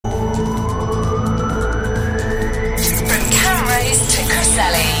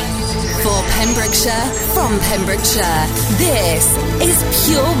Pembrokeshire, from Pembrokeshire, this is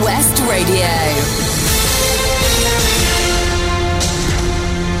Pure West Radio.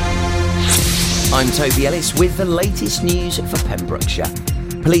 I'm Toby Ellis with the latest news for Pembrokeshire.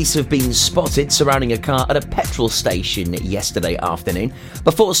 Police have been spotted surrounding a car at a petrol station yesterday afternoon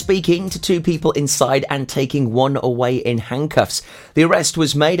before speaking to two people inside and taking one away in handcuffs. The arrest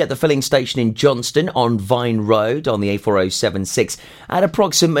was made at the filling station in Johnston on Vine Road on the A4076 at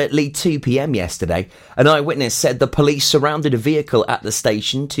approximately 2 p.m. yesterday. An eyewitness said the police surrounded a vehicle at the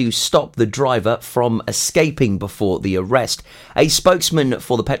station to stop the driver from escaping before the arrest. A spokesman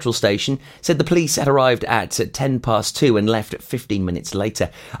for the petrol station said the police had arrived at 2:10 and left 15 minutes later.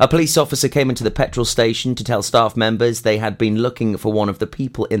 A police officer came into the petrol station to tell staff members they had been looking for one of the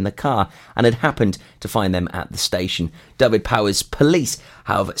people in the car and had happened to find them at the station. Dyfed-Powys Police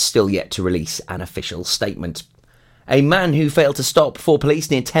have still yet to release an official statement. A man who failed to stop for police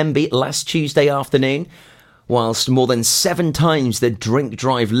near Tenby last Tuesday afternoon, whilst more than 7 times the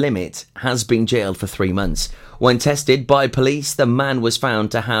drink-drive limit, has been jailed for 3 months. When tested by police, the man was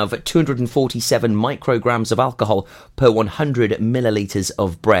found to have 247 micrograms of alcohol per 100 millilitres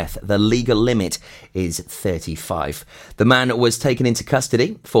of breath. The legal limit is 35. The man was taken into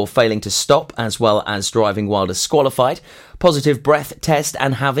custody for failing to stop, as well as driving while disqualified, positive breath test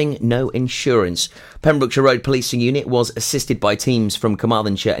and having no insurance. Pembrokeshire Road Policing Unit was assisted by teams from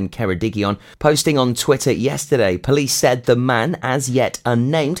Carmarthenshire and Ceredigion. Posting on Twitter yesterday, police said the man, as yet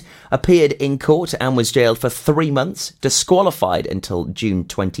unnamed, appeared in court and was jailed for 3 months, disqualified until June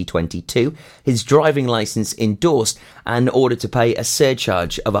 2022, his driving licence endorsed and ordered to pay a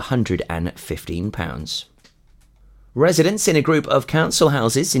surcharge of £115. Residents in a group of council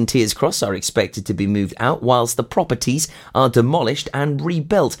houses in Tiers Cross are expected to be moved out whilst the properties are demolished and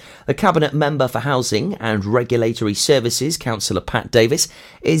rebuilt. The Cabinet Member for Housing and Regulatory Services, Councillor Pat Davis,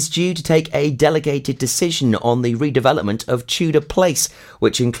 is due to take a delegated decision on the redevelopment of Tudor Place,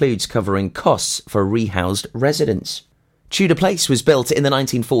 which includes covering costs for rehoused residents. Tudor Place was built in the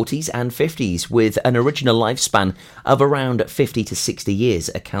 1940s and 50s with an original lifespan of around 50 to 60 years,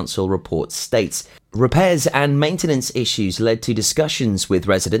 a council report states. Repairs and maintenance issues led to discussions with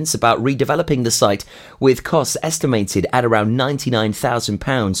residents about redeveloping the site, with costs estimated at around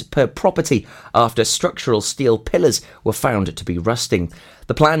 £99,000 per property after structural steel pillars were found to be rusting.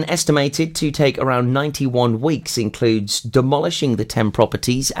 The plan, estimated to take around 91 weeks, includes demolishing the 10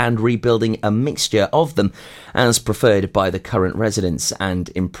 properties and rebuilding a mixture of them, as preferred by the current residents, and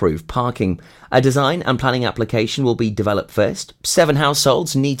improve parking. A design and planning application will be developed first. 7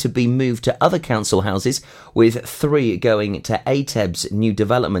 households need to be moved to other council houses, with 3 going to ATEB's new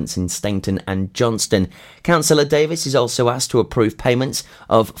developments in Stainton and Johnston. Councillor Davis is also asked to approve payments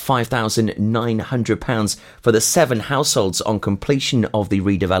of £5,900 for the 7 households on completion of the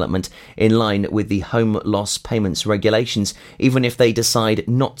redevelopment, in line with the home loss payments regulations, even if they decide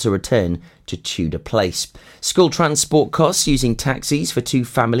not to return to Tudor Place. School transport costs using taxis for 2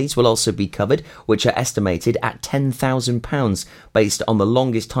 families will also be covered, which are estimated at £10,000 based on the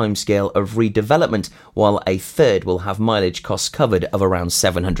longest timescale of redevelopment, while a third will have mileage costs covered of around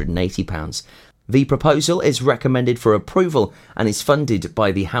 £780. The proposal is recommended for approval and is funded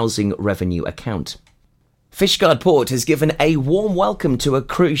by the Housing Revenue Account. Fishguard Port has given a warm welcome to a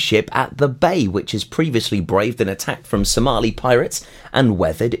cruise ship at the bay, which has previously braved an attack from Somali pirates and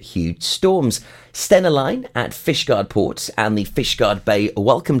weathered huge storms. Stena Line at Fishguard Port and the Fishguard Bay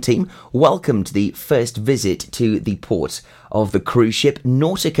welcome team welcomed the first visit to the port of the cruise ship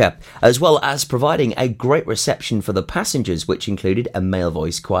Nautica, as well as providing a great reception for the passengers, which included a male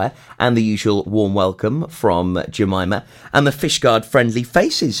voice choir and the usual warm welcome from Jemima and the Fishguard Friendly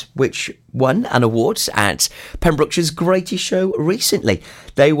Faces, which won an award at Pembrokeshire's Greatest Show recently.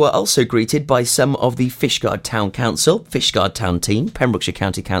 They were also greeted by some of the Fishguard Town Council, Fishguard Town Team, Pembrokeshire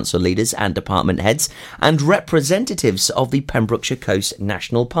County Council leaders and department heads, and representatives of the Pembrokeshire Coast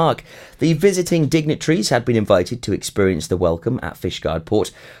National Park. The visiting dignitaries had been invited to experience the welcome at Fishguard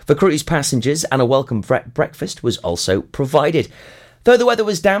Port. For cruise passengers, and a welcome breakfast was also provided. Though the weather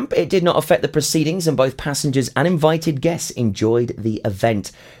was damp, it did not affect the proceedings, and both passengers and invited guests enjoyed the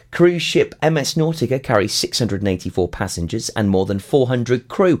event. Cruise ship MS Nautica carries 684 passengers and more than 400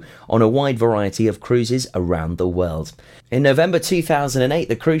 crew on a wide variety of cruises around the world. In November 2008,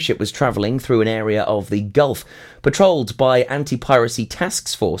 the cruise ship was travelling through an area of the Gulf, patrolled by anti-piracy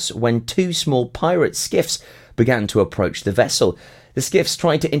task force, when 2 small pirate skiffs began to approach the vessel. The skiffs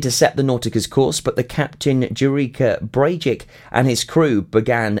tried to intercept the Nautica's course, but the captain, Jurika Brajic, and his crew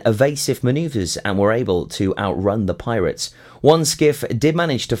began evasive manoeuvres and were able to outrun the pirates. One skiff did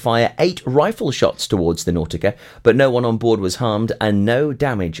manage to fire 8 rifle shots towards the Nautica, but no one on board was harmed and no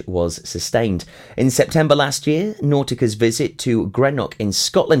damage was sustained. In September last year, Nautica's visit to Greenock in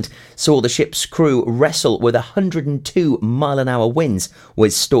Scotland saw the ship's crew wrestle with 102-mile-an-hour winds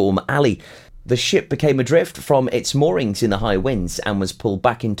with Storm Alley. The ship became adrift from its moorings in the high winds and was pulled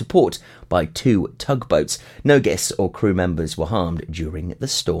back into port by 2 tugboats. No guests or crew members were harmed during the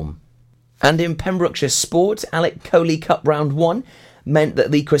storm. And in Pembrokeshire sport, Alec Coley Cup Round 1 meant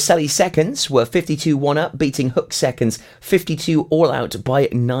that the Cresselly seconds were 52-1 up, beating Hook seconds 52 all out by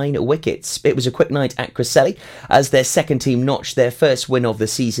 9 wickets. It was a quick night at Cresselly as their second team notched their first win of the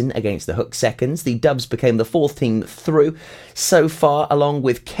season against the Hook seconds. The Dubs became the 4th team through so far, along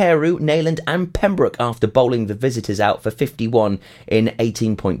with Carew, Nayland and Pembroke after bowling the visitors out for 51 in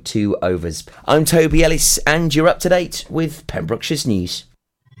 18.2 overs. I'm Toby Ellis and you're up to date with Pembrokeshire's news.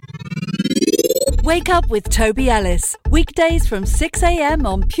 Wake up with Toby Ellis. Weekdays from 6am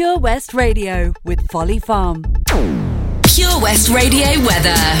on Pure West Radio with Folly Farm. Pure West Radio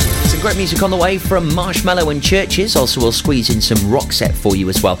weather. Some great music on the way from Marshmallow and Churches. Also, we'll squeeze in some rock set for you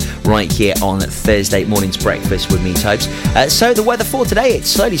as well, right here on Thursday morning's breakfast with me, Tobes. So the weather for today, it's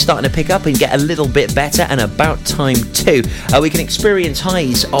slowly starting to pick up and get a little bit better, and about time too. We can experience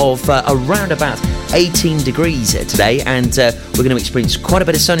highs of around about 18 degrees today, and we're going to experience quite a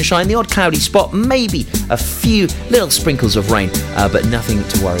bit of sunshine, the odd cloudy spot, maybe a few little sprinkles of rain, but nothing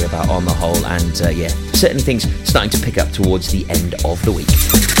to worry about on the whole. And certainly things starting to pick up towards the end of the week.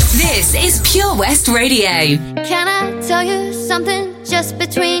 This is Pure West Radio. Can I tell you something just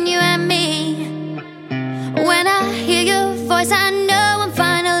between you and me? When I hear your voice, I know I'm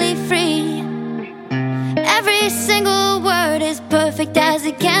finally free. Every single word is perfect as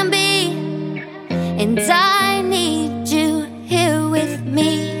it can be, and I need you here with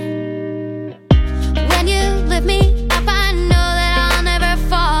me. When you lift me up, I know that I'll never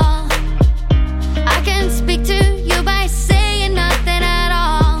fall. I can speak to you by saying nothing at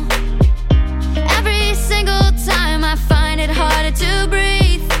all. Every single time I find it harder to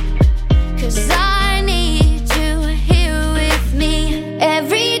breathe, 'cause I need you here with me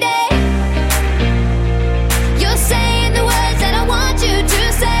every day. You're saying the words that I want you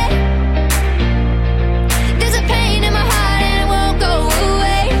to say. There's a pain in my heart and it won't go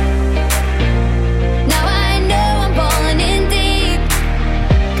away. Now I know I'm falling in deep,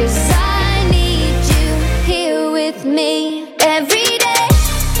 'cause I need you here with me every day.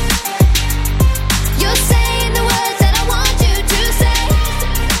 You're saying the words that I want you to say.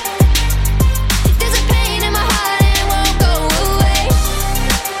 There's a pain in my heart and it won't go away.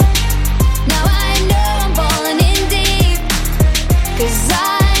 Now I know I'm falling in deep, 'cause I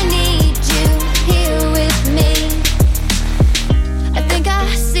need you here with me. I think I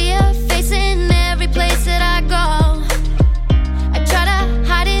see your face in every place that I go. I try to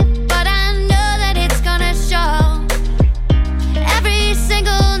hide it, but I know that it's gonna show. Every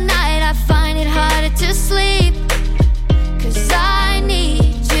single night I find it harder to sleep, 'cause I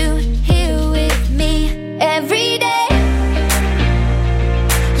need you here with me every day.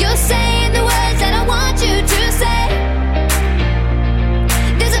 You're saying the words that I want you to say.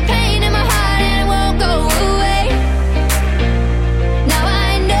 There's a pain in my heart and it won't go away. Now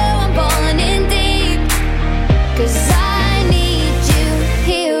I know I'm falling in deep, 'cause I need you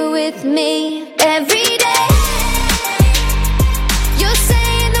here with me every day. You're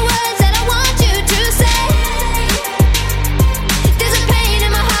saying the words that I want you to say. There's a pain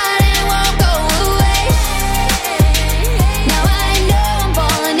in my heart and it won't go away. Now I know I'm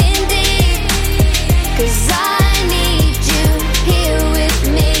falling in deep, 'cause I need you here with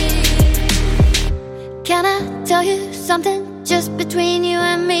me. Can I tell you something just between you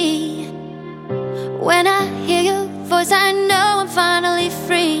and me? When I hear your voice, I know I'm finally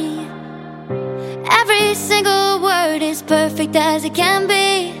free. Every single word is perfect as it can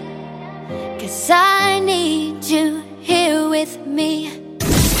be, 'cause I need you here with me.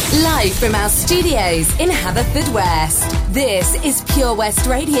 Live from our studios in Haverfordwest, this is Pure West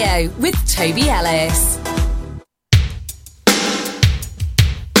Radio with Toby Ellis.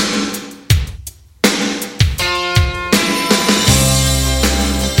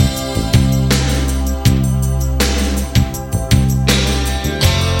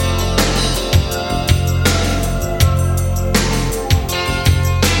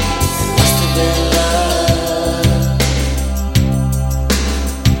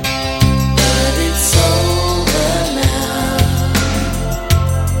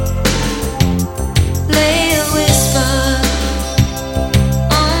 Late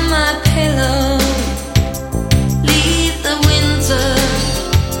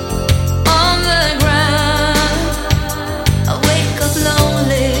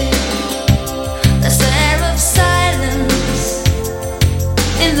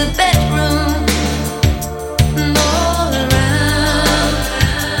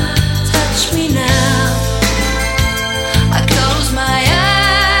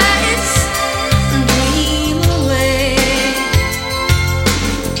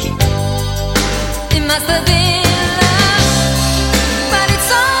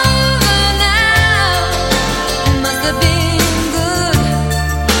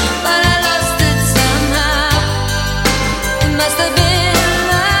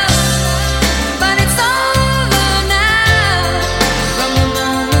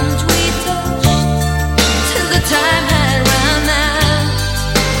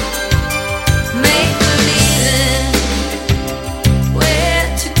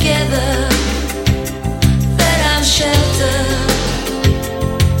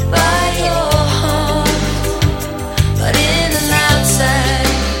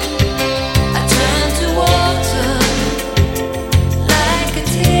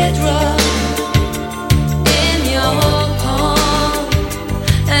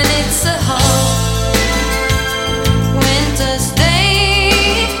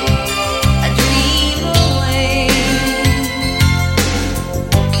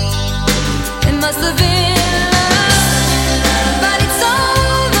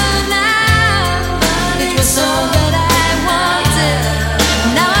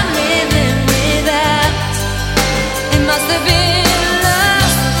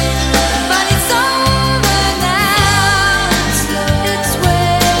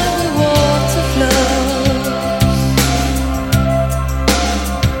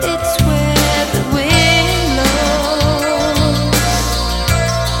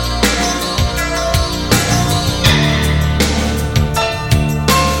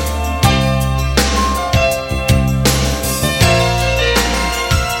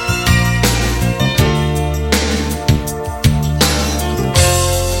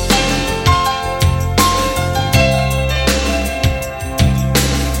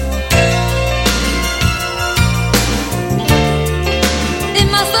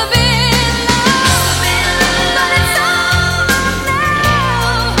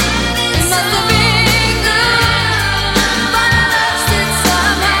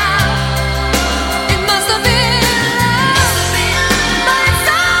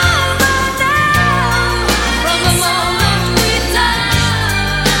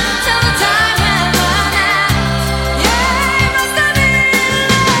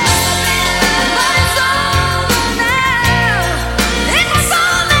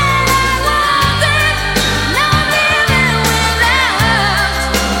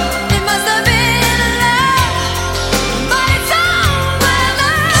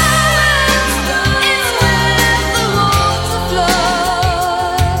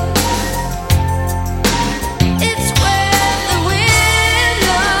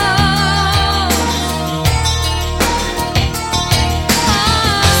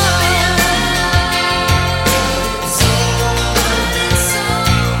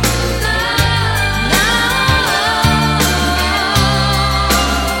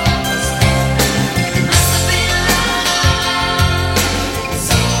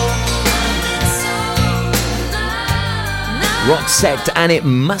Roxette, and It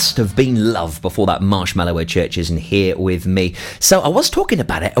Must Have Been Love. Before that, Marshmallow at Churches and Here With Me. So I was talking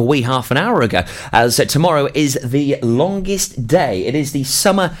about it a wee half an hour ago, as tomorrow is the longest day. It is the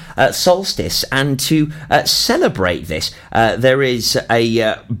summer solstice, and to celebrate this, there is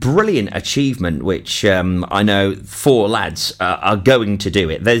a brilliant achievement which I know 4 lads are going to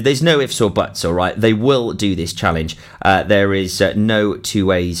do it. There's no ifs or buts, all right? They will do this challenge. There is no two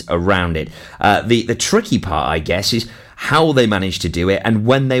ways around it. The tricky part, I guess, is how they manage to do it and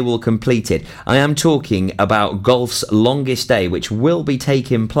when they will complete it. I am talking about golf's longest day, which will be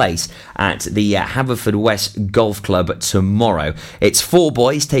taking place at the Haverfordwest Golf Club tomorrow. It's 4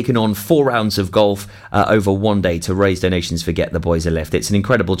 boys taking on 4 rounds of golf over one day to raise donations for Get the Boys a Lift. It's an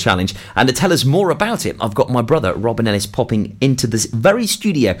incredible challenge, and to tell us more about it, I've got my brother Robin Ellis popping into this very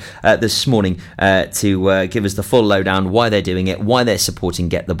studio this morning to give us the full lowdown, why they're doing it, why they're supporting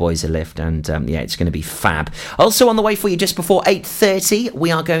Get the Boys a Lift, and it's going to be fab. Also on the way for you just before 8:30,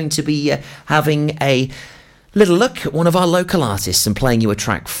 we are going to be having a little look at one of our local artists and playing you a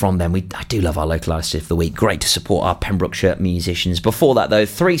track from them. I do love our local artists of the week. Great to support our Pembrokeshire musicians. Before that, though,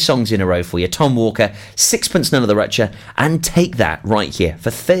 3 songs in a row for you. Tom Walker, Sixpence None of the Richer, and Take That right here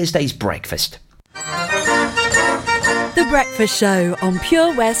for Thursday's breakfast. The Breakfast Show on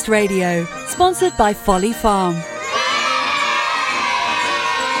Pure West Radio, sponsored by Folly Farm.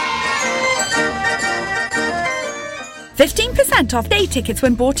 15% off day tickets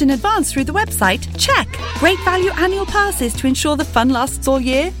when bought in advance through the website? Check. Great value annual passes to ensure the fun lasts all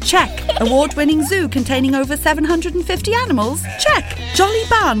year? Check. Award-winning zoo containing over 750 animals? Check. Jolly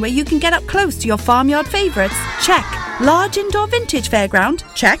barn where you can get up close to your farmyard favourites? Check. Large indoor vintage fairground?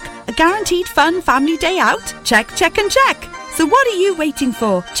 Check. A guaranteed fun family day out? Check, check and check. So what are you waiting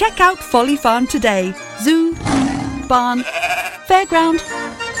for? Check out Folly Farm today. Zoo, barn, fairground,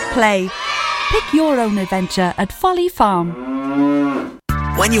 play. Pick your own adventure at Folly Farm.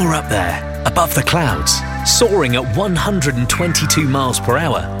 When you're up there, above the clouds, soaring at 122 miles per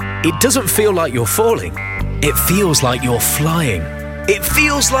hour, it doesn't feel like you're falling. It feels like you're flying. It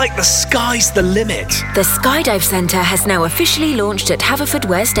feels like the sky's the limit. The Skydive Centre has now officially launched at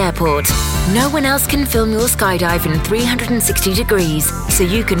Haverfordwest Airport. No one else can film your skydive in 360 degrees, so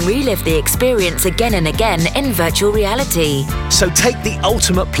you can relive the experience again and again in virtual reality. So take the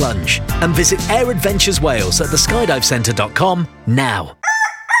ultimate plunge and visit Air Adventures Wales at theskydivecentre.com now.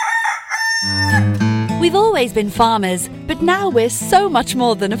 We've always been farmers, but now we're so much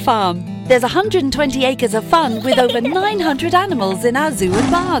more than a farm. There's 120 acres of fun with over 900 animals in our zoo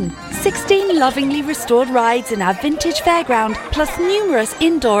and barn, 16 lovingly restored rides in our vintage fairground, plus numerous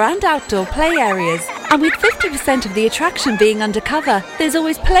indoor and outdoor play areas. And with 50% of the attraction being undercover, there's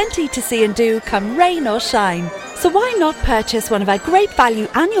always plenty to see and do come rain or shine. So why not purchase one of our great value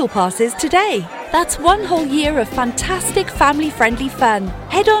annual passes today? That's 1 whole year of fantastic family-friendly fun.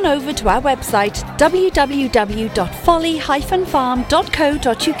 Head on over to our website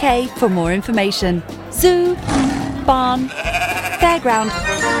www.folly-farm.co.uk for more information. Zoo, barn, fairground,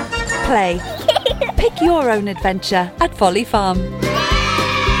 play. Pick your own adventure at Folly Farm.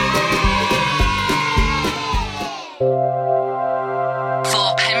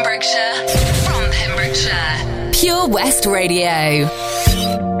 For Pembrokeshire, from Pembrokeshire, Pure West Radio.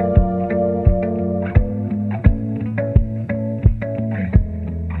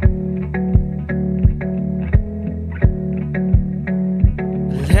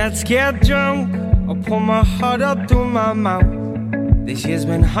 Let's get drunk, I'll pull my heart up through my mouth. This year's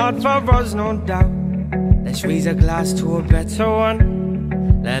been hard for us, no doubt. Let's raise a glass to a better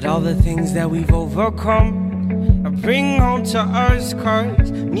one. Let all the things that we've overcome bring home to us,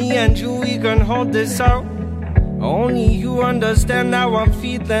 cause me and you, we can hold this out. Only you understand how I'm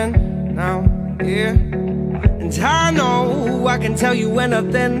feeling now, yeah. And I know I can tell you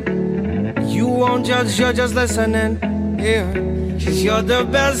anything. You won't judge, you're just listening, yeah. Cause you're the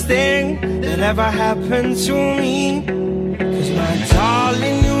best thing that ever happened to me. Cause my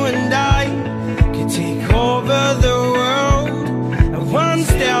darling, you and I could take over the world, and one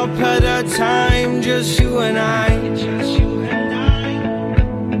step at a time, just you and I.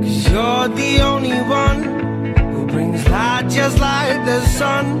 Cause you're the only one who brings light just like the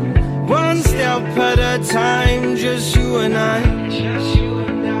sun. One step at a time, just you and I.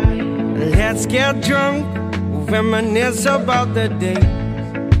 Let's get drunk, reminisce about the day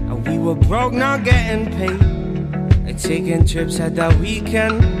we were broke, not getting paid, and taking trips at the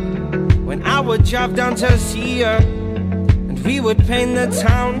weekend, when I would drive down to see her, and we would paint the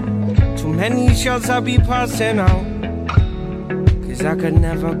town. Too many shots I'd be passing out, cause I could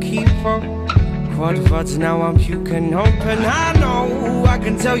never keep up. Quad words, now I'm puking open. I know I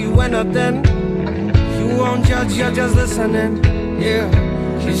can tell you anything. You won't judge, you're just listening. Yeah,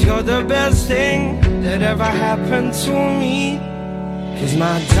 'cause you're the best thing that ever happened to me. 'Cause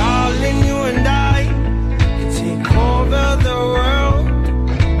my darling, you and I can take over the world,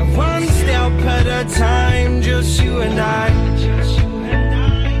 and one step at a time, just you and I.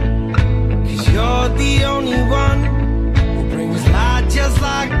 'Cause you're the only one who brings light just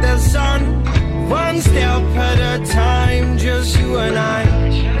like the sun. One step at a time, just you and I.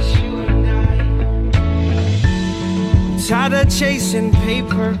 I'm tired of chasing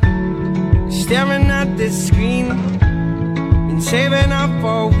paper, staring at this screen. Been saving up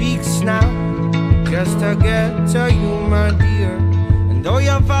for weeks now, just to get to you, my dear. And though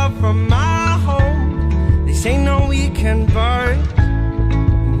you're far from my home, this ain't no weekend bird.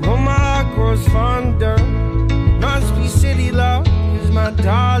 And though my heart grows fonder, must be city love. 'Cause my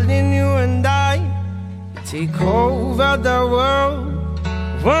darling, you and I take over the world,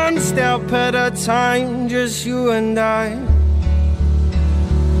 one step at a time, just you and I.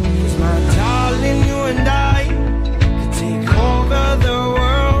 'Cause my darling, you and I can take over the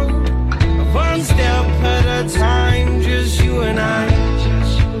world, one step at a time, just you and I.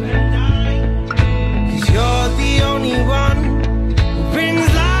 'Cause you're the only one who brings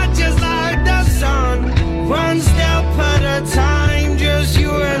light just like the sun, one step at a time, just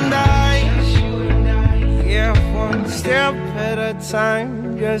you and I. Yeah, one step at a time,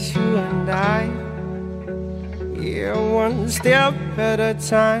 just you and I. Yeah, one step at a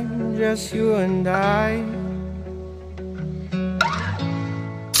time, just you and I.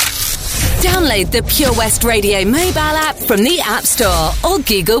 Download the Pure West Radio mobile app from the App Store or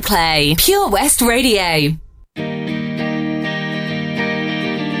Google Play. Pure West Radio.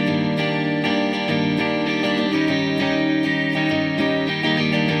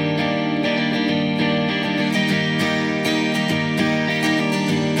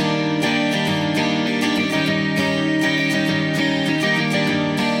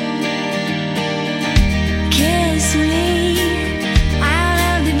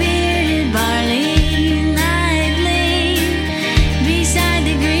 Beside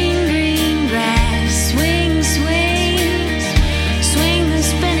the green, green grass, swing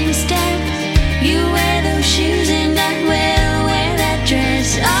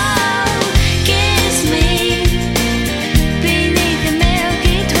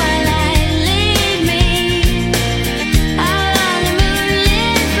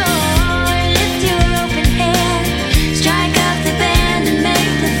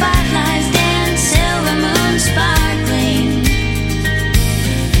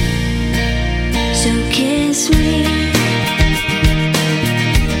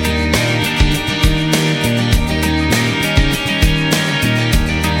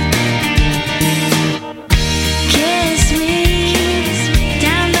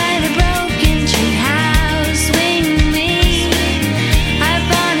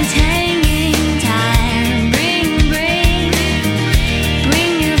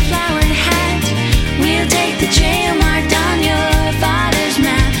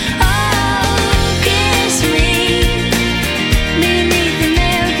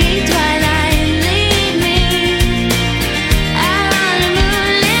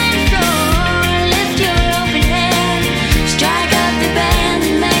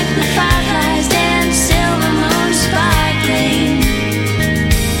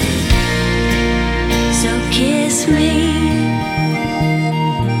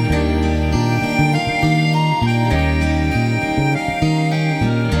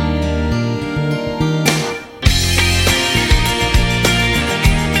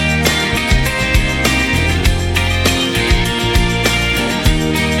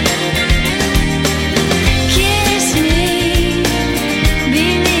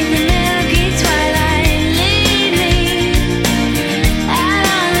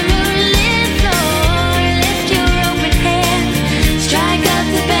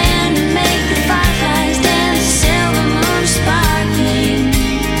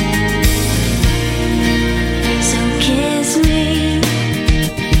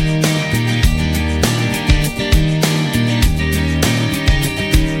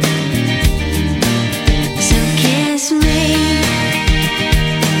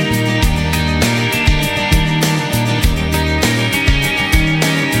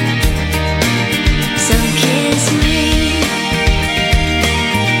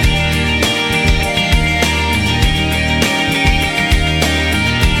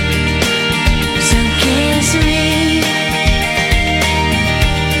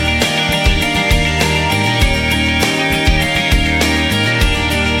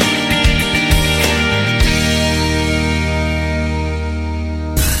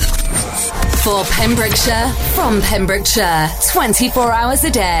Pembrokeshire, from Pembrokeshire, 24 hours a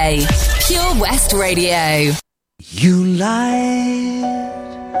day. Pure West Radio. You light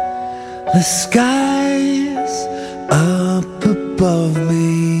the skies up above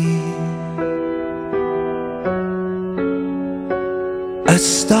me, a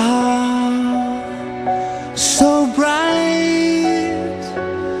star so bright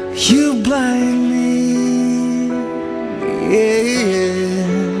you blind me, yeah.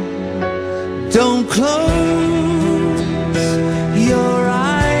 Don't close your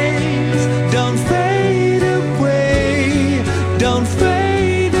eyes, don't fade away, don't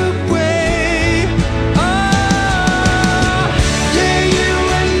fade away. Oh, yeah, you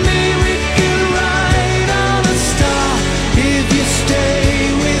and me, we can ride on a star. If you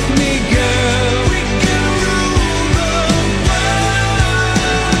stay with me, girl, we can rule the world.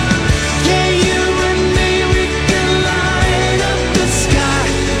 Yeah, you and me, we can light up the sky.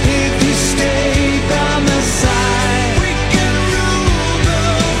 If you stay by my side, we can rule the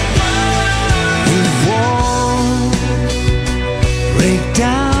world. We won't break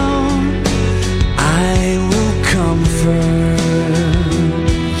down, I will comfort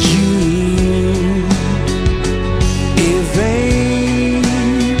you. If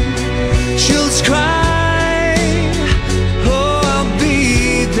angels cry, oh, I'll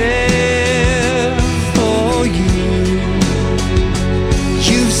be there for you.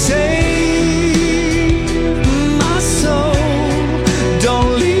 You've saved my soul,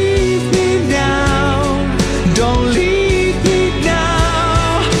 don't leave me now, don't leave me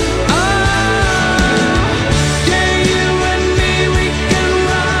now. Ah, yeah, you and me, we can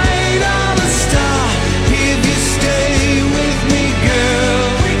ride on a star. If you stay with me, girl,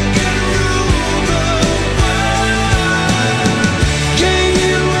 we can rule the world. Yeah,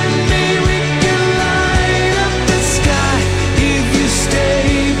 you and me, we can light up the sky. If you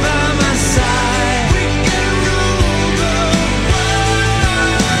stay by my side, we can rule the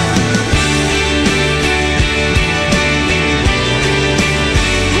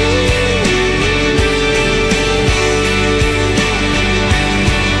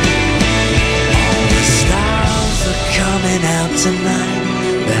All the stars are coming out tonight,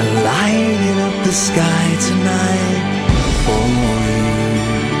 they're lighting up the sky tonight for you.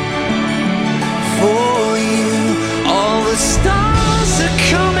 All the stars are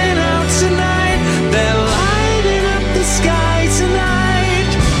coming out tonight, they're lighting up the sky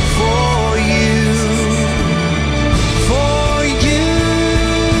tonight for you, for you.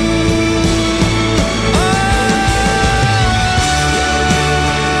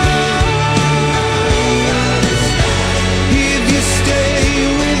 If you stay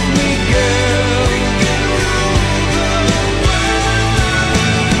with me, girl, we can rule the world.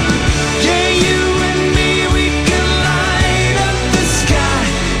 Yeah, you and me, we can light up the sky.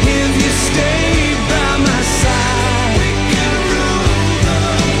 If you stay by my side, we can rule the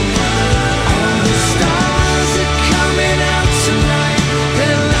world. All the stars are coming out tonight,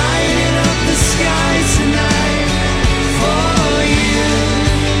 they're lighting up the sky tonight for you,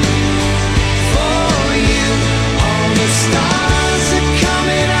 for you. All the stars are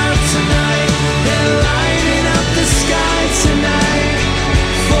coming out tonight, they're lighting up the sky tonight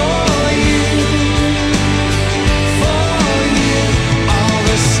for you, for you. All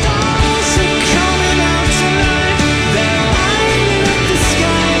the stars are coming out tonight, they're lighting up the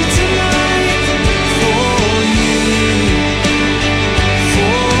sky tonight for you,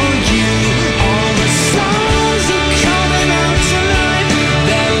 for you. All the stars are coming out tonight,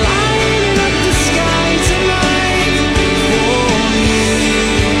 they're lighting up the sky tonight for you,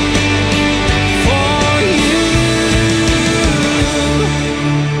 for you.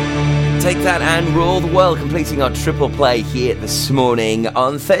 Take that and rule the world, completing our triple play here this morning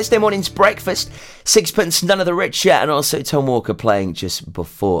on Thursday morning's breakfast. Sixpence, None of the Richer, and also Tom Walker playing just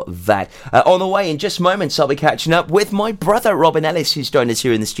before that. On the way in just moments, I'll be catching up with my brother Robin Ellis, who's joined us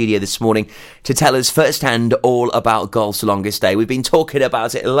here in the studio this morning to tell us firsthand all about golf's longest day. We've been talking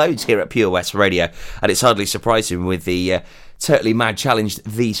about it loads here at Pure West Radio, and it's hardly surprising with the totally mad challenge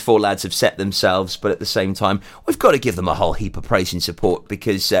these four lads have set themselves, but at the same time, we've got to give them a whole heap of praise and support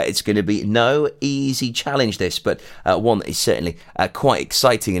because it's going to be no easy challenge this, but one that is certainly quite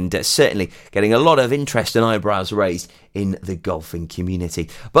exciting and certainly getting a lot of interest and eyebrows raised in the golfing community.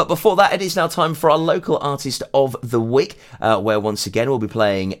 But before that, it is now time for our local artist of the week, where once again we'll be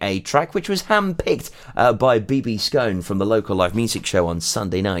playing a track which was handpicked by BB Scone from the local live music show on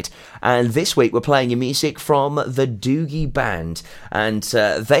Sunday night. And this week we're playing your music from the Doogie Band, and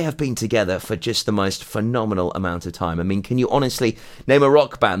they have been together for just the most phenomenal amount of time. I mean, can you honestly name a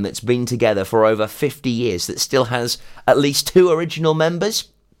rock band that's been together for over 50 years that still has at least two original members?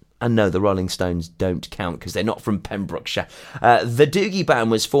 And no, the Rolling Stones don't count because they're not from Pembrokeshire. The Doogie Band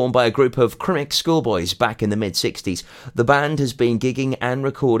was formed by a group of Crimmick schoolboys back in the mid-60s. The band has been gigging and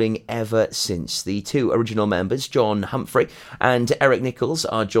recording ever since. The two original members, John Humphrey and Eric Nichols,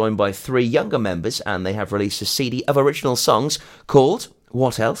 are joined by three younger members, and they have released a CD of original songs called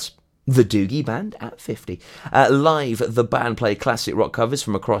What Else? The Doogie Band at 50. Live, the band play classic rock covers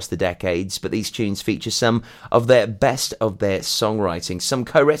from across the decades, but these tunes feature some of their best of their songwriting, some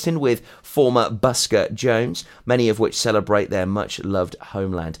co-written with former busker Jones, many of which celebrate their much-loved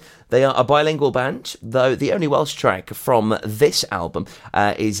homeland. They are a bilingual band, though the only Welsh track from this album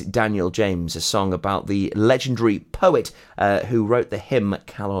is Daniel James, a song about the legendary poet who wrote the hymn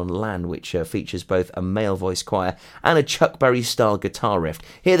Calon Lan, which features both a male voice choir and a Chuck Berry-style guitar riff.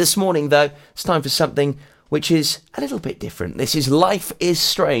 Here this morning, though, it's time for something which is a little bit different. This is Life is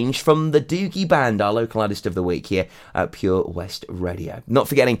Strange from the Doogie Band, our local artist of the week here at Pure West Radio. Not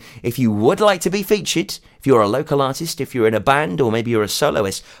forgetting, if you would like to be featured, if you're a local artist, if you're in a band, or maybe you're a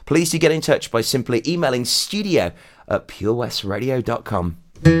soloist, please do get in touch by simply emailing studio@purewestradio.com.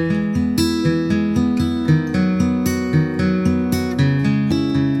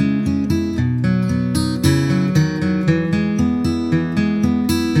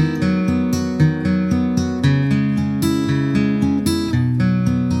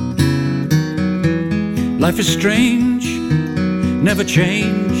 Life is strange, never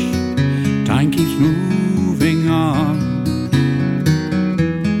change, time keeps moving on.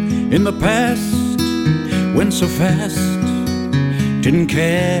 In the past, went so fast, didn't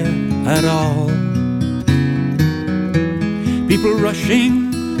care at all. People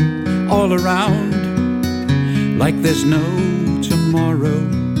rushing all around, like there's no tomorrow.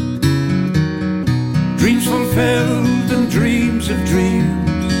 Dreams fulfilled and dreams of dreams,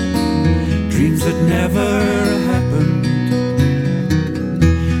 dreams that never happened.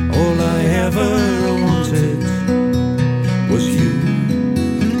 All I ever wanted was you.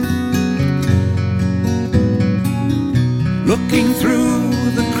 Looking through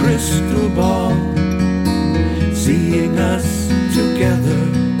the crystal ball, seeing us together.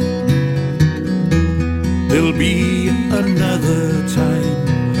 There'll be another time,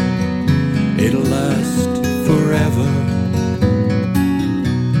 it'll last forever.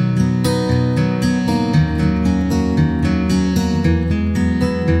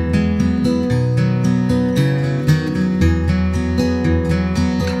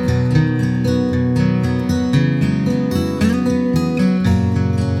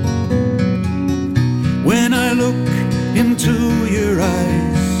 Into your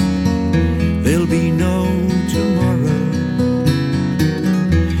eyes, there'll be no tomorrow,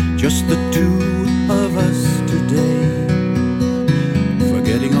 just the two of us today,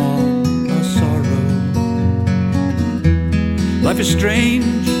 forgetting all our sorrow. Life is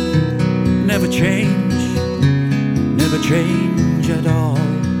strange, never change at all.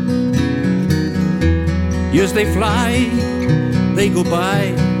 Years they fly, they go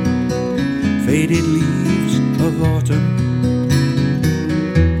by, faded leaves of autumn.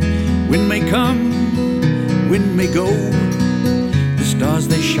 Wind may come, wind may go, the stars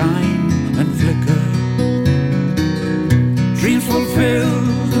they shine and flicker. Dreams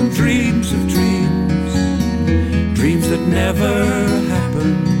fulfilled and dreams of dreams, dreams that never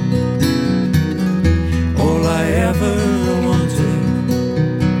happened. All I ever wanted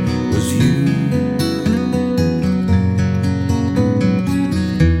was you.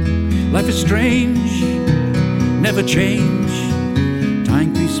 Life is strange, never change,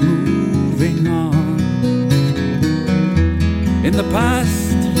 time keeps moving on. In the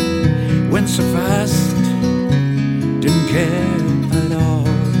past, went so fast, didn't care at all.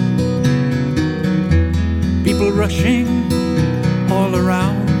 People rushing all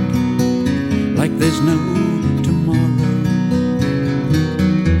around, like there's no tomorrow.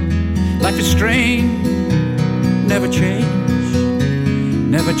 Life is strange, never change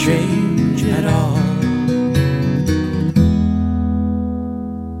at all.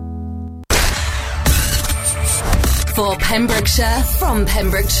 For Pembrokeshire, from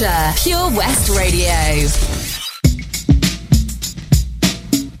Pembrokeshire, Pure West Radio.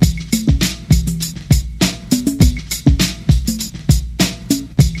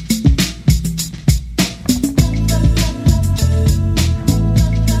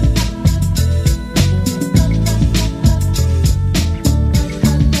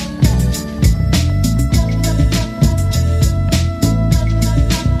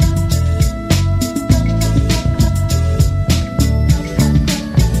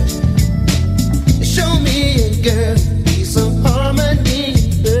 Show me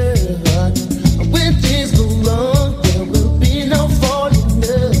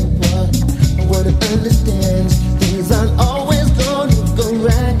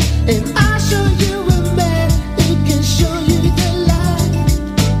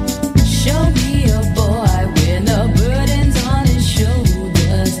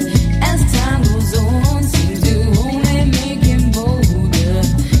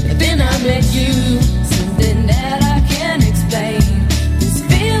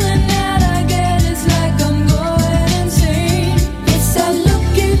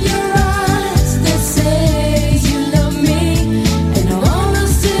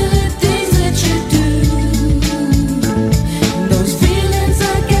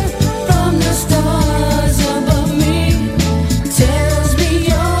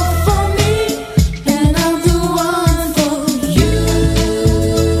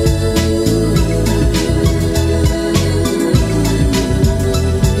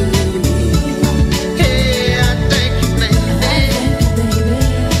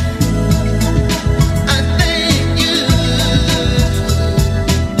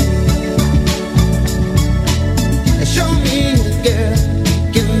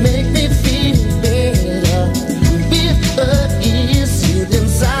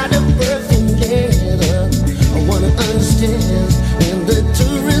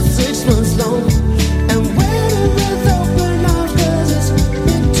this one's long. And when with open arms, 'cause it's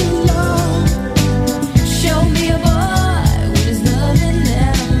been too long. Show me a boy with his loving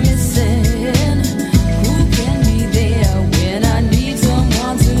that I'm missing. Who can be there when I need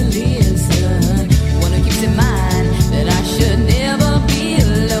someone to listen? One who keeps in mind that I should never be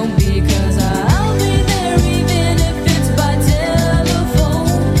alone, because I'll be there even if it's by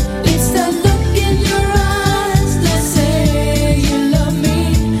telephone. It's that look in your eyes that say you love me,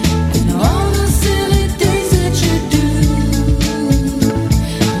 and all the silly things that you do.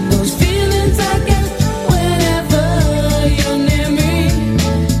 Those feelings I get whenever you're near me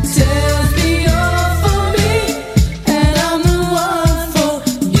tells me you're for me, and I'm the one for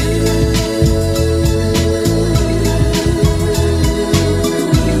you.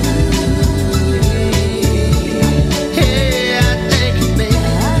 Hey, I thank you, baby.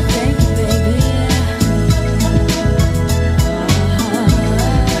 I thank you, baby.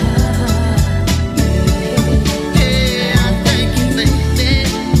 Hey, I thank you, baby.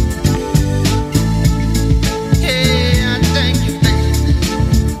 Hey, I thank you, baby.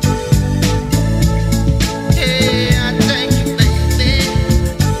 Hey, I thank you, baby.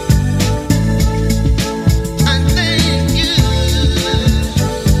 I thank you.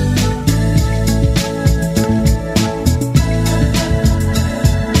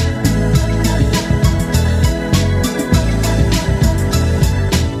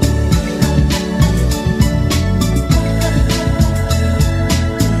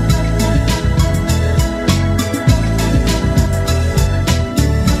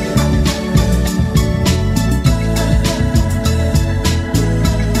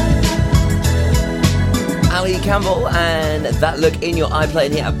 Ali Campbell and That Look in Your Eye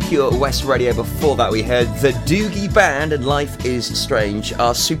playing here at Pure West Radio. Before that we heard The Doogie Band and Life is Strange,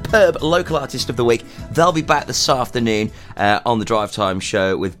 our superb local artist of the week. They'll be back this afternoon on the Drive Time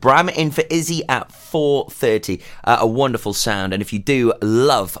show with Bram in for Izzy at 4:30. A wonderful sound, and if you do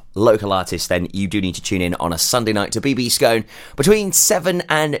love local artists, then you do need to tune in on a Sunday night to BB Scone between 7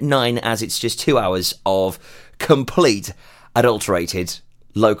 and 9, as it's just 2 hours of complete adulterated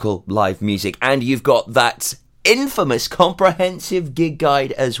local live music, and you've got that infamous comprehensive gig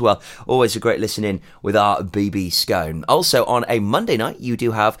guide as well. Always a great listen in with our BB Scone. Also on a Monday night you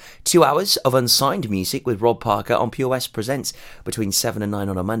do have 2 hours of unsigned music with Rob Parker on Pure West Presents between 7 and 9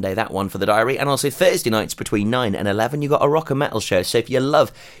 on a Monday, that one for the diary. And also Thursday nights between 9 and 11 you got a rock and metal show. So if you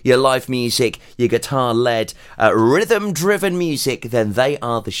love your live music, your guitar led rhythm driven music, then they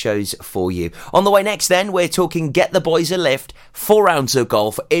are the shows for you. On the way next then we're talking Get the Boys a Lift, 4 rounds of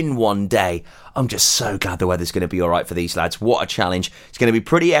golf in one day. I'm just so glad the weather's going to be alright for these lads. What a challenge. It's going to be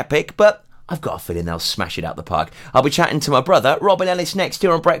pretty epic, but I've got a feeling they'll smash it out the park. I'll be chatting to my brother, Robin Ellis, next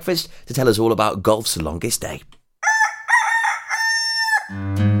here on Breakfast to tell us all about golf's longest day.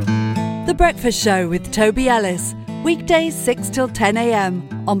 The Breakfast Show with Toby Ellis. Weekdays 6 till 10 a.m.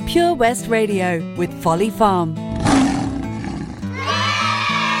 on Pure West Radio with Folly Farm.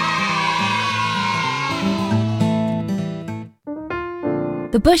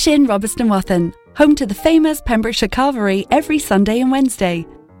 The Bush Inn, Robertson Wathen, home to the famous Pembrokeshire Carvery every Sunday and Wednesday.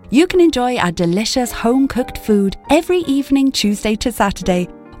 You can enjoy our delicious home-cooked food every evening, Tuesday to Saturday.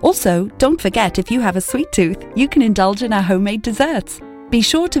 Also, don't forget, if you have a sweet tooth, you can indulge in our homemade desserts. Be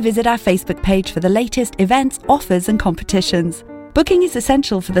sure to visit our Facebook page for the latest events, offers and competitions. Booking is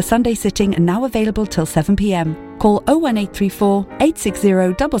essential for the Sunday sitting and now available till 7 p.m. Call 01834 860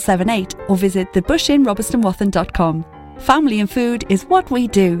 778 or visit thebushinrobertsonwathen.com. Family and food is what we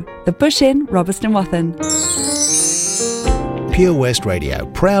do. The Bush Inn, Robertson Wathen. Pure West Radio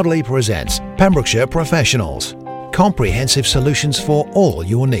proudly presents Pembrokeshire Professionals. Comprehensive solutions for all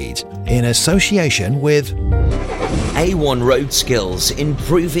your needs in association with A1 Road Skills,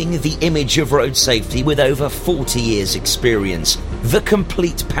 improving the image of road safety with over 40 years experience. The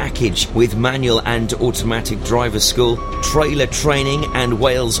complete package with manual and automatic driver school, trailer training and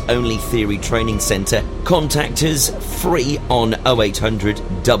Wales only theory training centre. Contact us free on 0800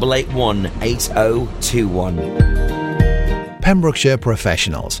 881 8021. Pembrokeshire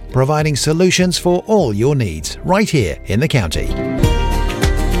Professionals, providing solutions for all your needs right here in the county.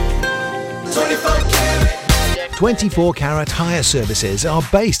 24 Carat hire services are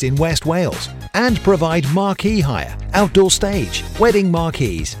based in West Wales and provide marquee hire, outdoor stage, wedding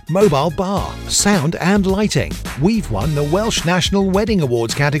marquees, mobile bar, sound and lighting. We've won the Welsh National Wedding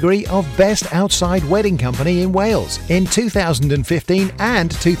Awards category of Best Outside Wedding Company in Wales in 2015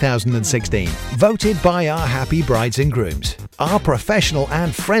 and 2016, voted by our happy brides and grooms. Our professional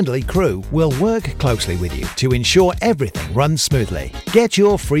and friendly crew will work closely with you to ensure everything runs smoothly. Get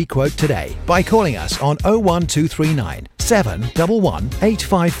your free quote today by calling us on 01239 711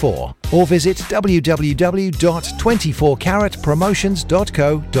 854 or visit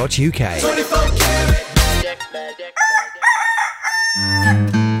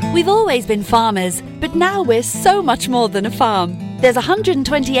www.24caratpromotions.co.uk. We've always been farmers, but now we're so much more than a farm. There's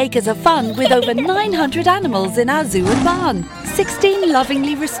 120 acres of fun with over 900 animals in our zoo and barn, 16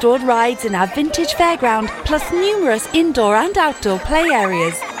 lovingly restored rides in our vintage fairground, plus numerous indoor and outdoor play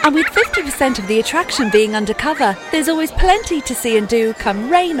areas. And with 50% of the attraction being undercover, there's always plenty to see and do come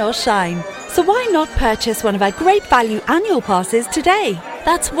rain or shine. So why not purchase one of our great value annual passes today?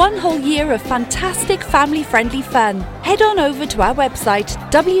 That's one whole year of fantastic family-friendly fun. Head on over to our website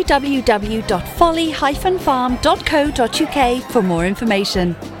www.folly-farm.co.uk for more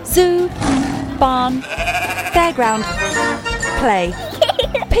information. Zoo, barn, fairground, play.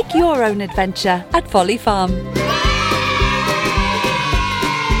 Pick your own adventure at Folly Farm.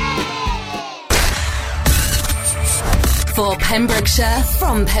 For Pembrokeshire,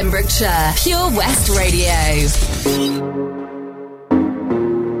 from Pembrokeshire, Pure West Radio.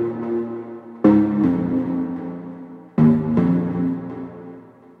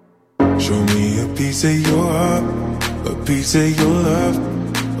 Show me a piece of your heart, a piece of your love.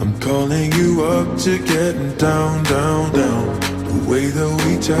 I'm calling you up to getting down, down, down. The way that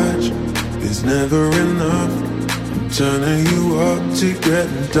we touch is never enough. I'm turning you up to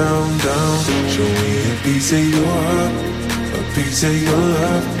getting down, down. Show me a piece of your heart, a piece of your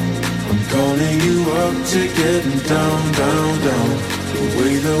love. I'm calling you up to getting down, down, down. The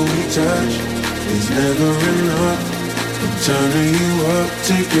way that we touch is never enough. I'm turning you up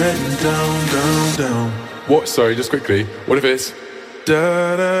to getting down, down, down. What? Sorry, just quickly. What if it's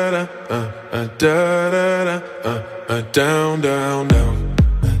da da da da da da down, down, down.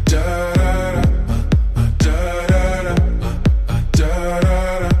 Da da da da da da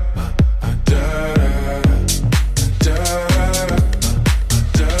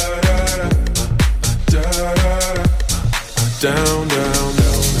down, down, down.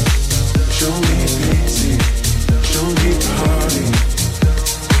 Show me pity, show me party.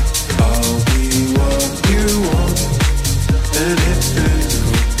 I'll be what you want, and it's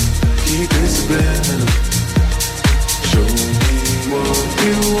physical. Keep it subliminal. Show me what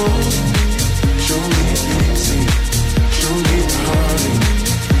you want. Show me pity, show me party.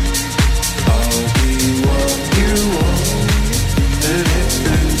 I'll be what you want, and it's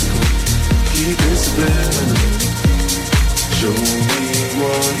physical. Keep it subliminal. Show me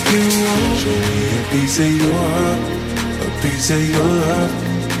what you want. Show me a piece of your heart, a piece of your love.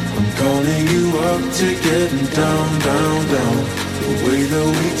 I'm calling you up to getting down, down, down. The way that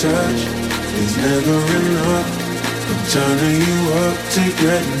we touch is never enough. I'm turning you up to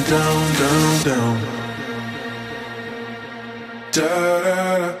getting down, down, down. Da da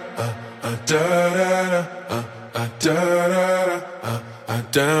da da da da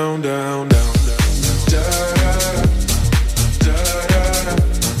down, down, down. Da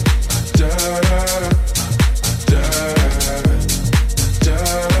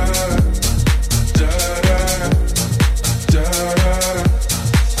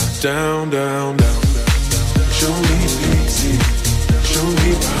down, down, down. Show me pity, show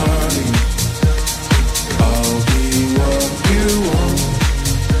me party. I'll be what you want,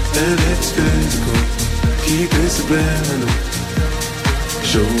 and it's physical. Keep it subliminal.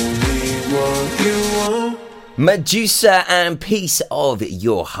 Show me what you want. Medusa and Piece of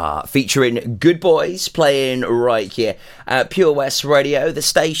Your Heart, featuring Good Boys, playing right here at Pure West Radio, the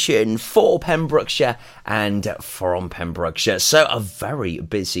station for Pembrokeshire and from Pembrokeshire. So a very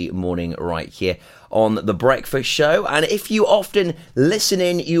busy morning right here on The Breakfast Show. And if you often listen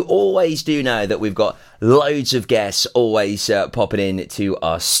in, you always do know that we've got loads of guests always popping in to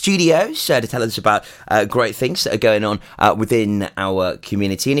our studios to tell us about great things that are going on within our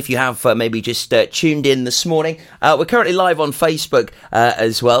community. And if you have maybe just tuned in this morning, we're currently live on Facebook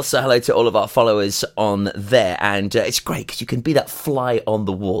as well. So hello to all of our followers on there. And it's great because you can be that fly on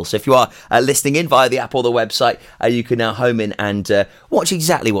the wall. So if you are listening in via the app or the website, you can now home in and watch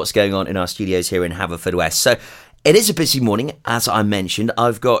exactly what's going on in our studios here in Haverfordwest. So it is a busy morning, as I mentioned.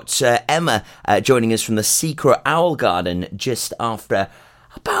 I've got Emma joining us from the Secret Owl Garden just after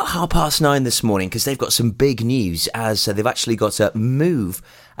about 9:30 this morning, because they've got some big news, as they've actually got to move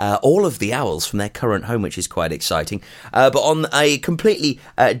all of the owls from their current home, which is quite exciting. But on a completely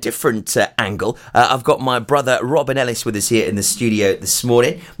different angle, I've got my brother Robin Ellis with us here in the studio this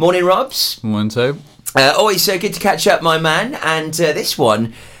morning. Morning, Robs. Morning, Toby. Always so good to catch up, my man. And this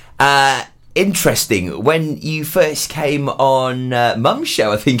one... interesting. When you first came on Mum's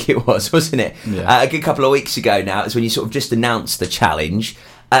show, I think it was, wasn't it? Yeah. A good couple of weeks ago now, it's when you sort of just announced the challenge,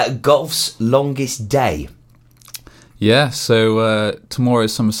 golf's longest day. Yeah, so tomorrow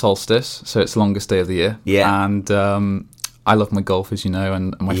is summer solstice, so it's the longest day of the year. Yeah. And I love my golf, as you know,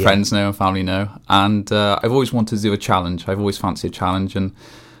 and my friends know and family know. And I've always wanted to do a challenge. I've always fancied a challenge. And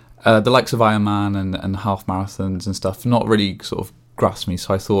the likes of Ironman and half marathons and stuff not really sort of grasped me.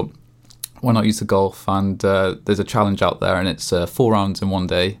 So I thought, why not use the golf? And there's a challenge out there, and it's 4 rounds in one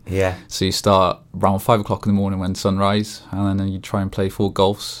day. Yeah. So you start around 5 o'clock in the morning when sunrise, and then you try and play 4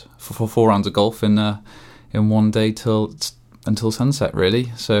 rounds of golf in one day until sunset,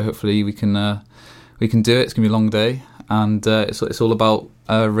 really. So hopefully we can do it. It's gonna be a long day, and it's all about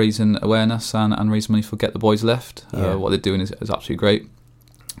raising awareness and raising money for Get the Boys Lift. What they're doing is absolutely great.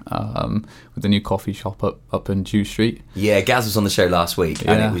 With the new coffee shop up in Jew Street. Yeah, Gaz was on the show last week,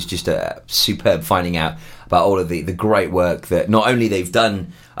 and it was just superb finding out about all of the great work that not only they've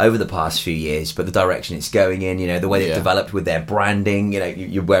done over the past few years, but the direction it's going in, the way they've developed with their branding.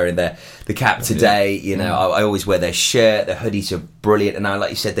 You're wearing the cap today. I always wear their shirt. Their hoodies are brilliant, and now, like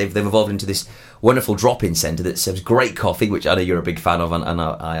you said, they've evolved into this wonderful drop-in centre that serves great coffee, which I know you're a big fan of, and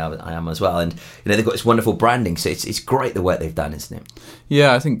I am as well. And they've got this wonderful branding, so it's great the work they've done, isn't it?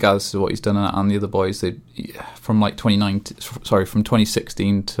 Yeah, I think Gaz, what he's done, and the other boys, from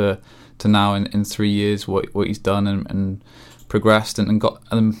 2016 to now in 3 years, what he's done and progressed and got.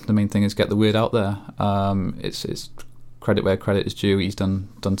 And the main thing is get the word out there. It's credit where credit is due. He's done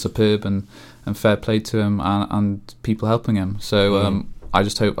superb, and fair play to him and people helping him. So I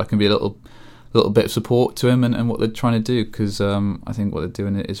just hope I can be a little bit of support to him and what they're trying to do, because I think what they're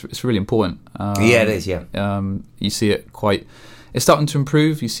doing it's really important. It is. Yeah. You see it it's starting to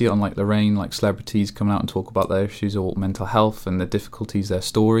improve. You see it on like Lorraine, like celebrities coming out and talk about their issues or mental health and their difficulties, their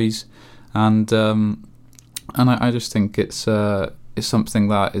stories, and I just think it's something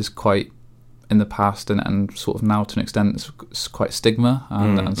that is quite in the past and sort of now to an extent it's quite stigma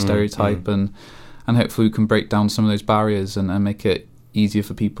and stereotype and hopefully we can break down some of those barriers and make it easier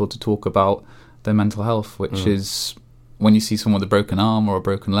for people to talk about their mental health, which is when you see someone with a broken arm or a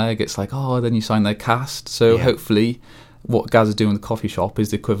broken leg, it's like, then you sign their cast. So hopefully what Gaz is doing in the coffee shop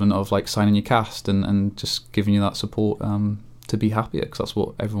is the equivalent of like signing your cast and just giving you that support to be happier, because that's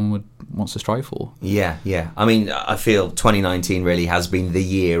what everyone wants to strive for. Yeah. I mean, I feel 2019 really has been the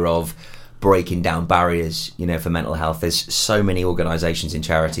year of breaking down barriers, for mental health. There's so many organisations and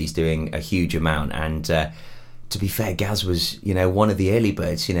charities doing a huge amount, and to be fair, Gaz was, one of the early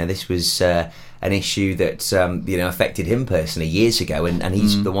birds. This was an issue that, affected him personally years ago, and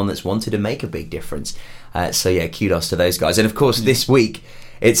he's the one that's wanted to make a big difference. So kudos to those guys. And of course, this week,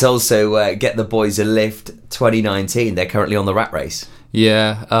 it's also Get the Boys a Lift 2019. They're currently on the rat race.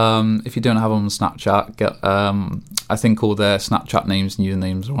 Yeah, if you don't have them on Snapchat, I think all their Snapchat names and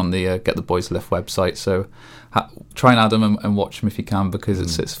usernames are on the Get the Boys Lift website, so try and add them and watch them if you can,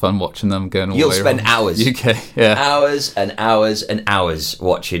 because it's fun watching them going all the way around. You'll spend hours. UK, yeah. Hours and hours and hours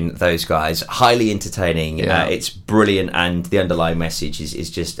watching those guys. Highly entertaining. Yeah. It's brilliant, and the underlying message is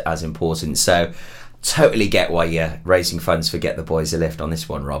just as important. So totally get why you're raising funds for Get the Boys a Lift on this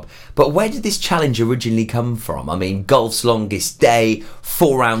one, Rob. But where did this challenge originally come from? I mean, golf's longest day,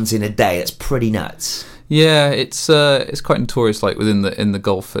 4 rounds in a day. That's pretty nuts. Yeah, it's quite notorious, like within the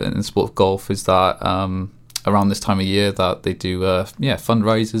golf and the sport of golf, is that around this time of year that they do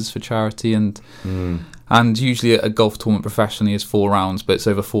fundraisers for charity, and usually a golf tournament professionally is 4 rounds, but it's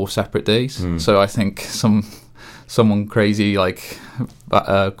over 4 separate days. So I think someone crazy like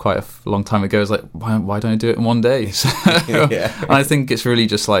quite a long time ago was like, why don't I do it in one day? So, and I think it's really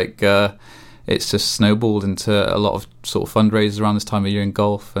just like it's just snowballed into a lot of sort of fundraisers around this time of year in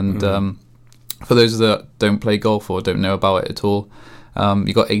golf. And for those that don't play golf or don't know about it at all,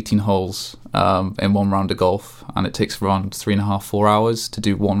 you got 18 holes in 1 round of golf, and it takes around 3.5-4 hours to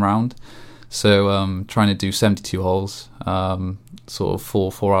do 1 round. So trying to do 72 holes, sort of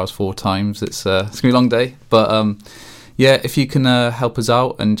 4 hours 4 times, it's gonna be a long day. But if you can help us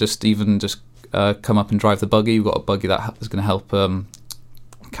out and just come up and drive the buggy. We've got a buggy that is going to help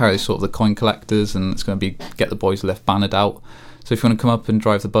carry sort of the coin collectors, and it's going to be Get the Boys Lift bannered out. So if you want to come up and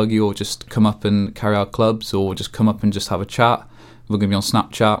drive the buggy, or just come up and carry our clubs, or just come up and just have a chat, we're going to be on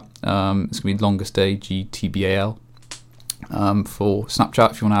Snapchat. It's going to be longest day GTBAL for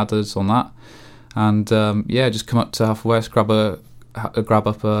Snapchat if you want to add us on that. And just come up to Haverfordwest, grab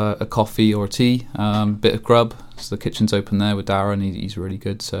up a coffee or a tea, bit of grub. So the kitchen's open there with Darren. He's really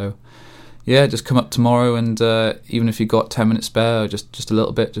good. So yeah, just come up tomorrow, and even if you've got 10 minutes spare, or just a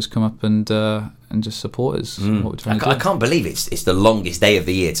little bit, just come up and just support us. What we're trying to do. I can't believe it's the longest day of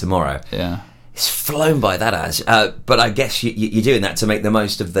the year tomorrow. Yeah. It's flown by that as, but I guess you're doing that to make the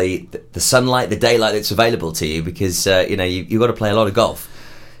most of the sunlight, the daylight that's available to you, because you've got to play a lot of golf.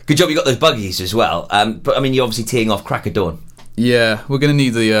 Good job you got those buggies as well. But I mean, you're obviously teeing off crack of dawn. Yeah, we're going to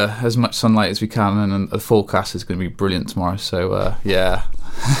need as much sunlight as we can, and the forecast is going to be brilliant tomorrow. So yeah,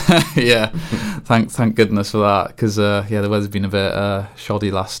 yeah, thank goodness for that, because the weather's been a bit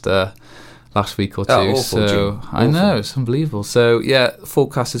shoddy last week or two. Awful, so June. I know, it's unbelievable. So yeah, the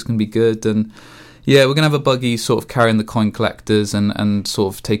forecast is going to be good, and yeah, we're going to have a buggy sort of carrying the coin collectors and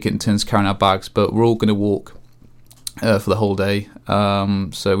sort of take it in turns carrying our bags, but we're all going to walk for the whole day.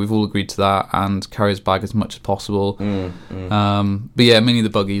 So we've all agreed to that, and carry his bag as much as possible. But yeah, mainly the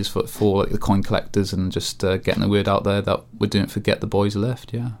buggies for like the coin collectors, and just getting the word out there that we're doing it for Get the Boys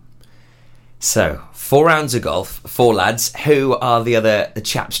Lift. Yeah. So 4 rounds of golf, 4 lads. Who are the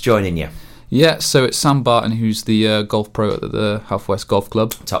chaps joining you? Yeah, so it's Sam Barton, who's the golf pro at the Halfwest Golf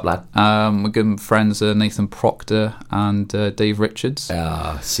Club. Top lad. We're good friends, Nathan Proctor and Dave Richards.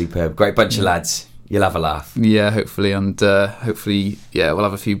 Ah, superb. Great bunch of lads. You'll have a laugh. Yeah, hopefully. And hopefully, yeah, we'll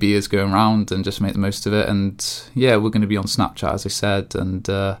have a few beers going around and just make the most of it. And yeah, we're going to be on Snapchat, as I said. And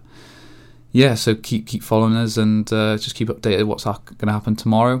yeah, so keep following us, and just keep updated what's going to happen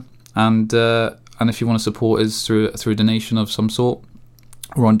tomorrow. And if you want to support us through a donation of some sort,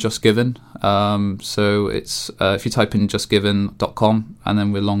 we're on Just Giving. So it's if you type in justgiving.com, and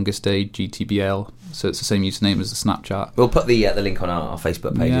then we're Longest Day GTBL. So it's the same username as the Snapchat. We'll put the link on our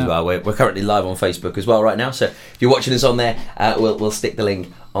Facebook page as well. We're currently live on Facebook as well right now. So if you're watching us on there, we'll stick the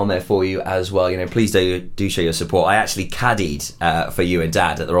link on there for you as well. Please do show your support. I actually caddied for you and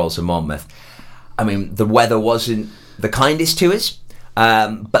Dad at the Royal St Monmouth. I mean, the weather wasn't the kindest to us.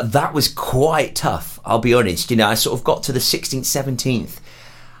 But that was quite tough, I'll be honest. I sort of got to the 16th, 17th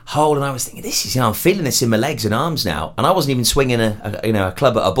hole, and I was thinking, this is, I'm feeling this in my legs and arms now, and I wasn't even swinging a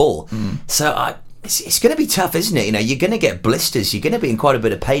club at a ball. So it's going to be tough, isn't it? You're going to get blisters. You're going to be in quite a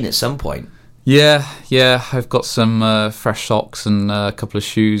bit of pain at some point. Yeah. I've got some fresh socks and a couple of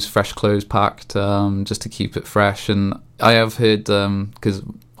shoes, fresh clothes packed, just to keep it fresh. And I have heard, because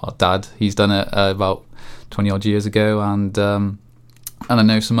our Dad, he's done it about 20 odd years ago, and I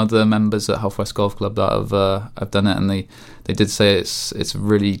know some other members at Halfwest Golf Club that have done it, and they did say it's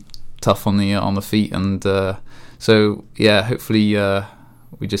really tough on the feet, and so yeah, hopefully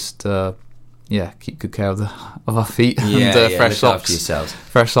we just keep good care of our feet, and fresh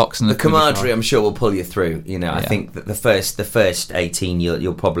socks, and the camaraderie. I'm sure will pull you through. I think that the first 18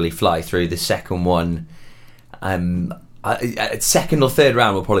 you'll probably fly through. The second one, second or third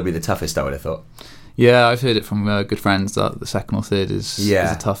round will probably be the toughest, I would have thought. Yeah, I've heard it from good friends that the second or third is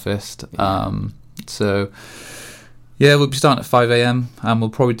the toughest. So, yeah, we'll be starting at 5 a.m. and we'll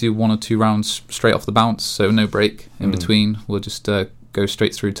probably do 1 or 2 rounds straight off the bounce, so no break in between. We'll just go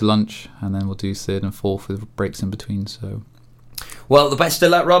straight through to lunch, and then we'll do 3rd and 4th with breaks in between. So, well, the best of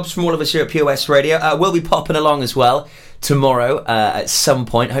luck, Robs, from all of us here at Pure West Radio. We'll be popping along as well tomorrow at some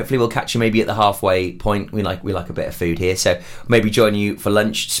point. Hopefully we'll catch you maybe at the halfway point. We like a bit of food here, so maybe join you for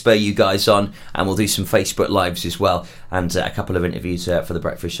lunch, spur you guys on, and we'll do some Facebook Lives as well, and a couple of interviews for the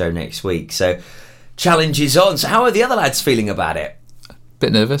breakfast show next week. So challenge is on. So how are the other lads feeling about it?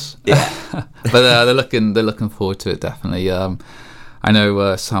 Bit nervous, yeah. But they're looking forward to it, definitely. I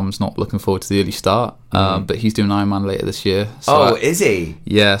know Sam's not looking forward to the early start, but he's doing Ironman later this year. So is he?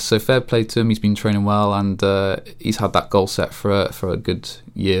 Yeah, so fair play to him. He's been training well, and he's had that goal set for a good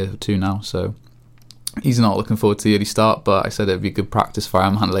year or 2 now. So he's not looking forward to the early start, but I said it'd be good practice for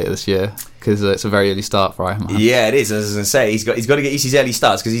Ironman later this year, because it's a very early start for Ironman. Yeah, it is. As I was going to say, he's got to get used to his early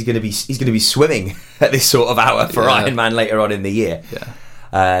starts, because he's going to be swimming at this sort of hour for Ironman later on in the year. Yeah.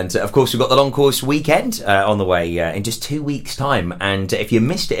 And of course, we've got the long course weekend on the way in just 2 weeks' time. And if you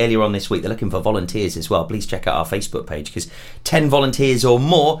missed it earlier on this week, they're looking for volunteers as well. Please check out our Facebook page, because 10 volunteers or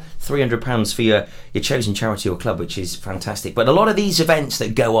more, £300 for your chosen charity or club, which is fantastic. But a lot of these events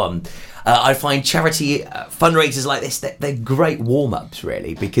that go on, I find charity fundraisers like this, they're great warm-ups,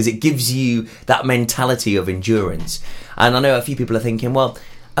 really, because it gives you that mentality of endurance. And I know a few people are thinking, well,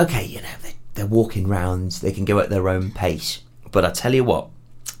 okay, they're walking rounds, they can go at their own pace. But I tell you what,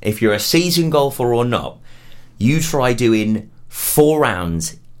 if you're a seasoned golfer or not, you try doing 4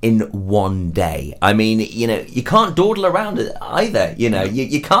 rounds in 1 day. I mean, you can't dawdle around it either. You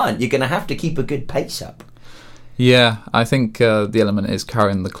can't. You're going to have to keep a good pace up. Yeah, I think the element is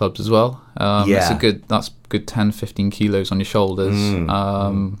carrying the clubs as well. That's good 10, 15 kilos on your shoulders.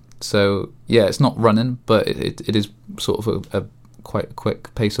 So yeah, it's not running, but it is sort of a quite a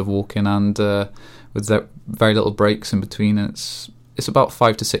quick pace of walking, and with very little breaks in between. And it's about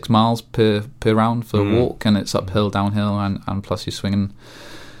 5 to 6 miles per round for a walk, and it's uphill, downhill, and plus you're swinging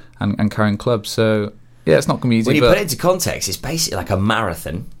and carrying clubs. So yeah, it's not going to be easy. When you put it into context, it's basically like a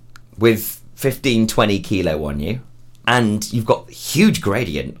marathon with 15, 20 kilo on you, and you've got huge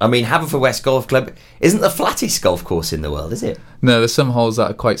gradient. I mean, Haverfordwest Golf Club isn't the flattest golf course in the world, is it? No, there's some holes that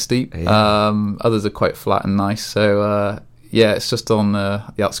are quite steep. Yeah. Others are quite flat and nice. So yeah, it's just on the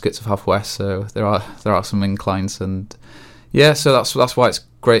outskirts of Haverfordwest. So there are some inclines, and yeah, so that's why it's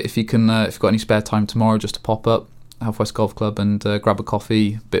great if you can if you've got any spare time tomorrow, just to pop up Haverfordwest Golf Club and grab a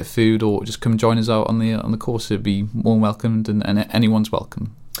coffee, bit of food, or just come join us out on the course. It'd be more welcomed, and anyone's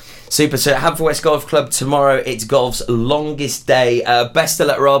welcome. Super. So Haverfordwest Golf Club tomorrow. It's golf's longest day. Best of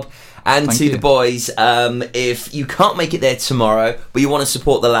luck, Rob. And Thank to you. the boys, if you can't make it there tomorrow, but you want to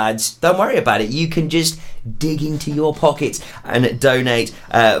support the lads, don't worry about it. You can just dig into your pockets and donate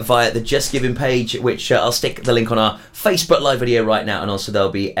via the Just Giving page, which I'll stick the link on our Facebook live video right now, and also there'll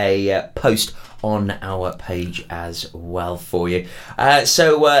be a post on our page as well for you.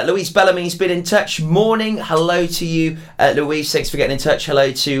 So Louise Bellamy's been in touch. Morning. Hello to you, Louise. Thanks for getting in touch.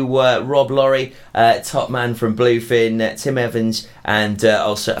 Hello to Rob Laurie, top man from Bluefin, Tim Evans, and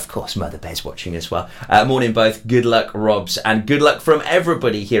also, of course, Mother Bear's watching as well. Morning, both. Good luck, Robs, and good luck from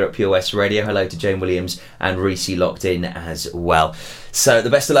everybody here at Pure West Radio. Hello to Jane Williams and Reese locked in as well. So the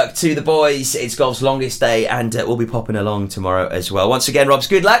best of luck to the boys. It's golf's longest day, and we'll be popping along tomorrow as well. Once again, Robs,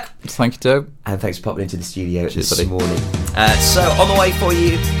 good luck. Thank you, Joe. And thanks for popping into the studio this buddy. morning. So on the way for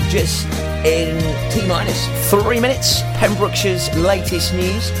you, just in T-minus 3 minutes, Pembrokeshire's latest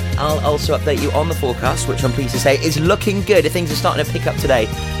news. I'll also update you on the forecast, which I'm pleased to say is looking good. Things are starting to pick up today,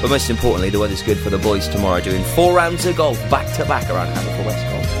 but most importantly, the weather's good for the boys tomorrow, doing 4 rounds of golf back-to-back around Haverfordwest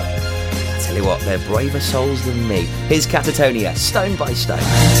Golf Club. Tell you what, they're braver souls than me. Here's Catatonia, Stone by Stone.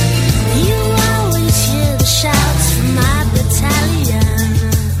 You always hear the shouts from my battalion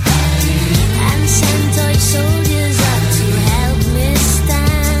and send toy soldiers up to help me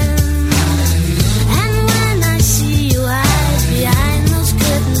stand. And when I see you hide behind those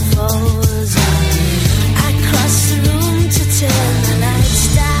curtain folds, I cross the room to turn the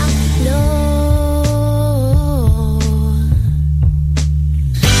lights down low.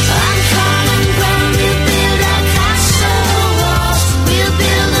 I'm coming from you, build our castle walls. We'll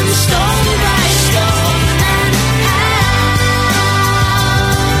build them stone by stone and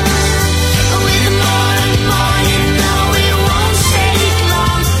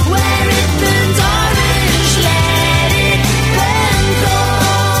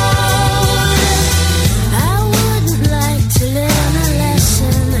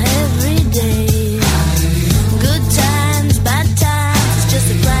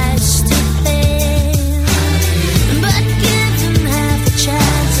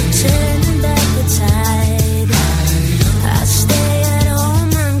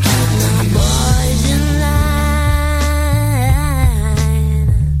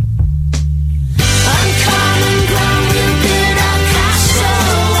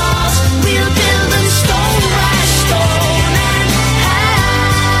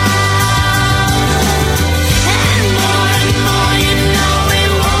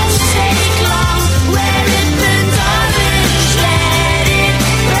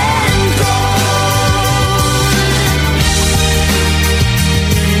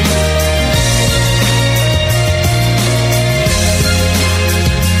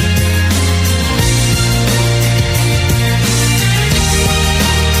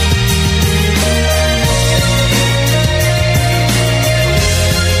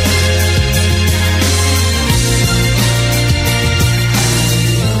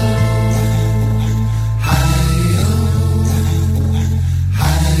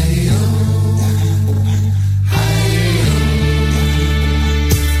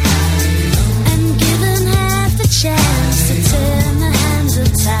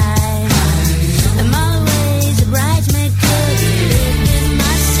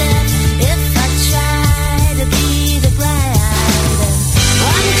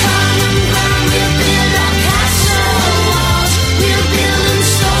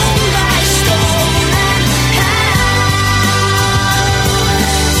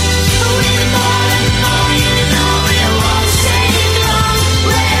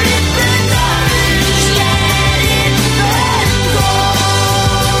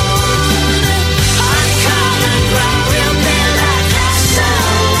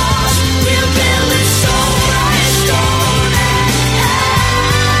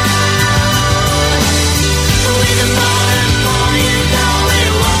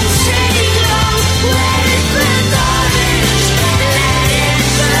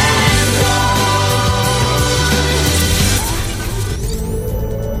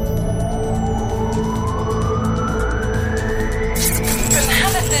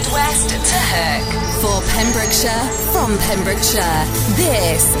Haverfordwest to Hook. For Pembrokeshire, from Pembrokeshire,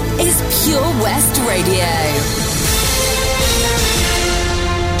 this is Pure West Radio.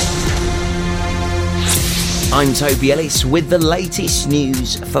 I'm Toby Ellis with the latest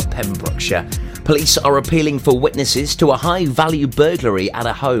news for Pembrokeshire. Police are appealing for witnesses to a high-value burglary at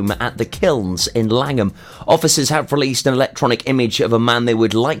a home at the Kilns in Langham. Officers have released an electronic image of a man they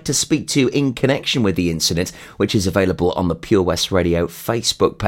would like to speak to in connection with the incident, which is available on the Pure West Radio Facebook page.